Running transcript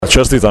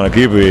čestitam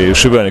ekipi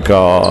Šibenika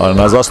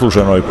na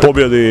zasluženoj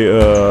pobjedi.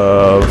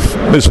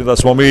 Mislim da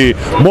smo mi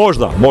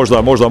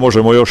možda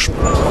možemo još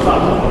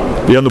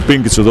jednu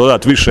pinkicu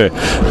dodati više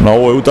na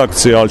ovoj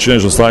utakmici, ali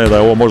činjenično stanje da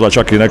je ovo možda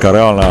čak i neka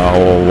realna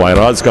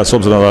razlika, s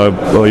obzirom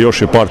da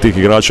još je par tih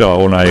igrača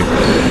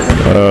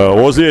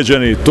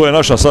ozlijeđeni. To je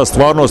naša sad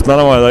stvarnost, na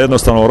nama je da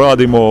jednostavno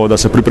radimo, da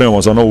se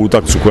pripremimo za novu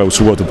utakmicu koja je u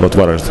subotu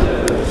protiv Varaždina.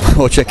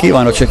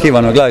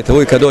 Očekivano, gledajte,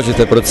 uvijek kad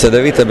dođete protiv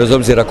Cedevite, bez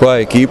obzira koja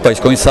je ekipa i s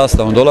kojim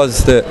sastavom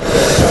dolazite,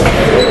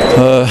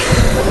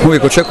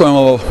 uvijek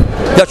očekujemo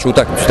jaču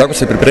utakmicu, tako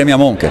se pripremija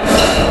momke.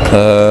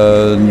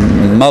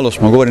 Malo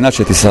smo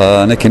načeti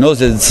sa nekim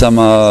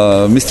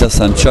ozljedicama, mislio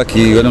sam čak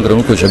i u jednom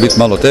trenutku će biti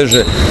malo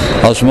teže,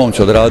 ali su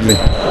momci odradili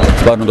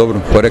stvarno dobru,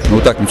 korektnu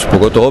utakmicu,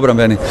 pogotovo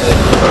obrambeni.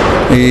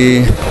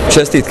 I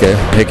čestitke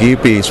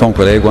ekipi i svom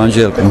kolegu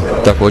Anđelku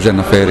također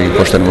na fer i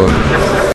poštenu borbu.